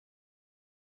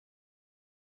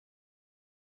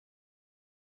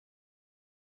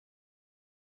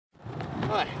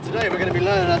Hi, today we're going to be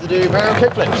learning how to do varial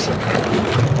kickflips.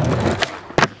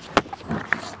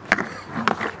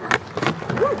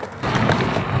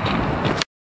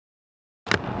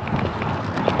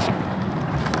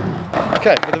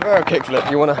 Okay, for the varial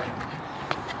kickflip, you want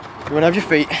to have your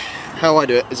feet. How I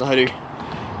do it is I do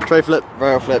tray flip,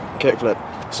 varial flip,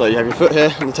 kickflip. So you have your foot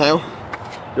here on the tail.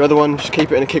 Your other one, just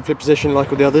keep it in a kickflip position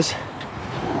like all the others.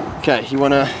 Okay, you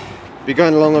want to be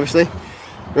going along obviously.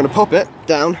 You're going to pop it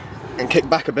down and kick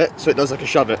back a bit so it does like a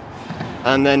shove it.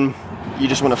 And then you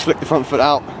just want to flick the front foot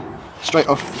out, straight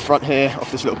off the front here,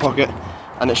 off this little pocket,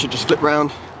 and it should just flip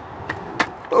round.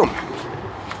 Boom.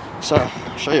 So,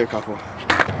 I'll show you a couple.